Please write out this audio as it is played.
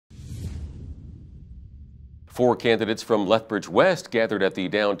Four candidates from Lethbridge-West gathered at the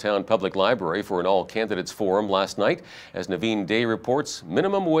downtown public library for an all-candidates forum last night. As Naveen Day reports,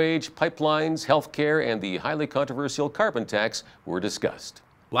 minimum wage, pipelines, health care, and the highly controversial carbon tax were discussed.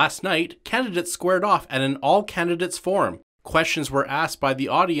 Last night, candidates squared off at an all-candidates forum. Questions were asked by the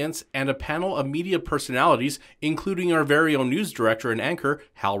audience and a panel of media personalities, including our very own news director and anchor,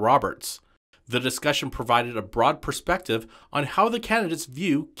 Hal Roberts. The discussion provided a broad perspective on how the candidates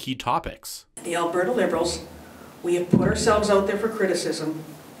view key topics. The Alberta Liberals, we have put ourselves out there for criticism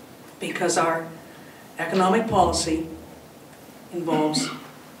because our economic policy involves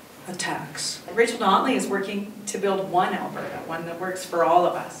a tax. Rachel Notley is working to build one Alberta, one that works for all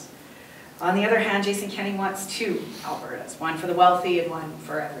of us. On the other hand, Jason Kenney wants two Albertas, one for the wealthy and one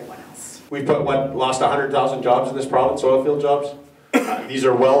for everyone else. We've lost 100,000 jobs in this province, oil field jobs. These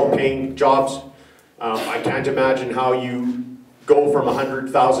are well-paying jobs. I can't imagine how you go from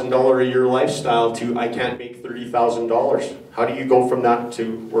 $100,000 a year lifestyle to I can't make $30,000. How do you go from that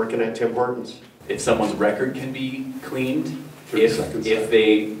to working at Tim Hortons? If someone's record can be cleaned, if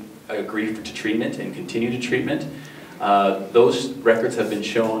they agree to treatment and continue to treatment, those records have been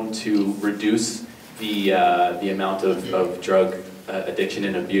shown to reduce the amount of drug addiction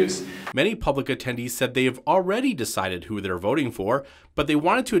and abuse. Many public attendees said they have already decided who they're voting for, but they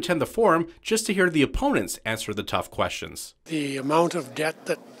wanted to attend the forum just to hear the opponents answer the tough questions. The amount of debt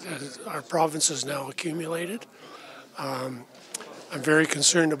that our province has now accumulated, I'm very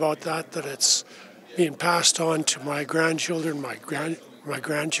concerned about that it's being passed on to my grandchildren, my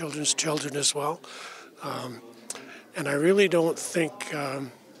grandchildren's children as well. And I really don't think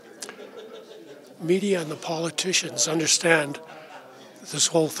media and the politicians understand this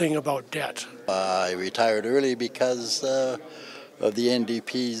whole thing about debt. I retired early because of the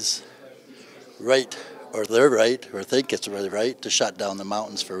NDP's right, or their right, or think it's really right, to shut down the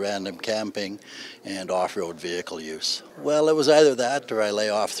mountains for random camping and off-road vehicle use. Well, it was either that or I lay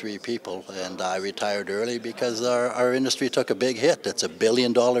off 3 people, and I retired early because our industry took a big hit. It's $1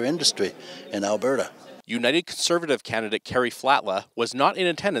 billion industry in Alberta. United Conservative candidate Carrie Flatla was not in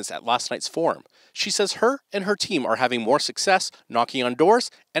attendance at last night's forum. She says her and her team are having more success knocking on doors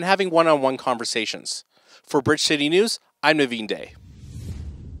and having one-on-one conversations. For Bridge City News, I'm Naveen Day.